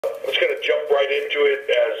I'm just going to jump right into it,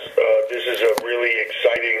 as this is a really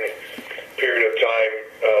exciting period of time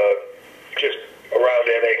just around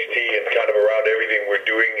NXT and kind of around everything we're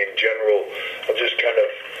doing in general. I'll just kind of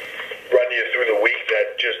run you through the week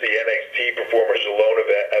that just the NXT performers alone have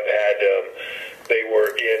had. They were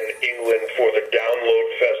in England for the Download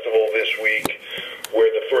Festival this week, where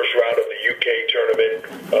the first round of the UK tournament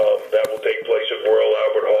that will take place at Royal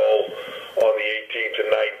Albert Hall on the 18th and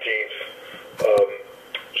 19th.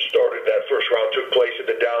 Started that first round, took place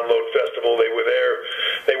at the Download Festival. They were there.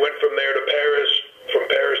 They went from there to Paris, from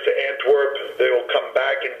Paris to Antwerp. They will come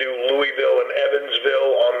back and do Louisville and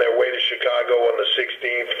Evansville on their way to Chicago on the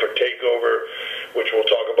 16th for TakeOver, which we'll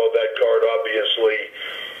talk about that card, obviously.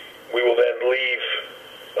 We will then leave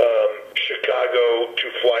Chicago to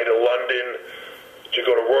fly to London to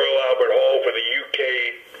go to Royal Albert Hall for the UK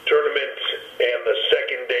tournament, and the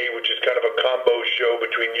second day, which is kind of a combo show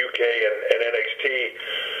between UK and NXT.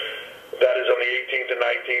 That is on the 18th and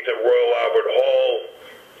 19th at Royal Albert Hall.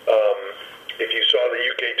 If you saw the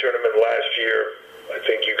UK tournament last year, I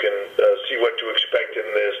think you can see what to expect in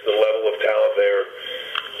this. The level of talent there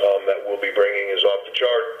that we'll be bringing is off the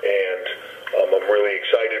chart, and I'm really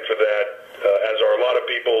excited for that. As are a lot of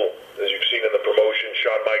people, as you've seen in the promotion.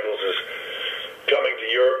 Shawn Michaels is coming to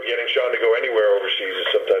Europe. Getting Shawn to go anywhere overseas is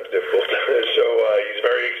sometimes difficult. So he's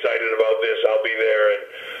very excited about this. I'll be there, and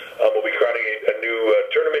we'll be crowning a new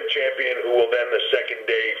tournament champion, who will then the second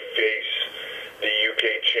day face the UK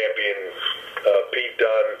champion, Pete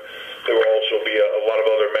Dunne. There will also be a lot of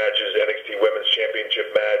other matches, NXT Women's Championship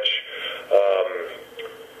match,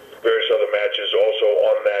 various other matches. Also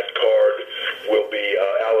on that card will be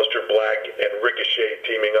Aleister Black and Ricochet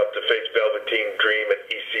teaming up to face Velveteen Dream and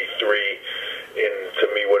EC3 in, to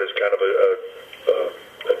me, what is kind of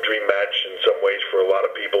a dream match in some ways for a lot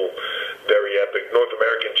of people. Very epic. North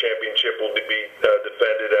American Championship will be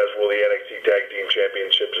defended, as will the NXT Tag Team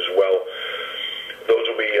Championships as well. Those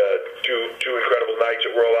will be two incredible nights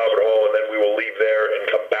at Royal Albert Hall, and then we will leave there and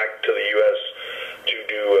come back to the U.S. to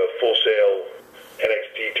do a Full Sail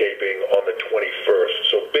NXT taping on the 21st.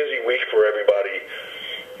 So busy week for everybody,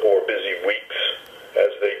 or busy weeks,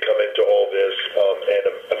 as they come into all this, and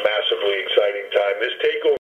a massively exciting time. This takeover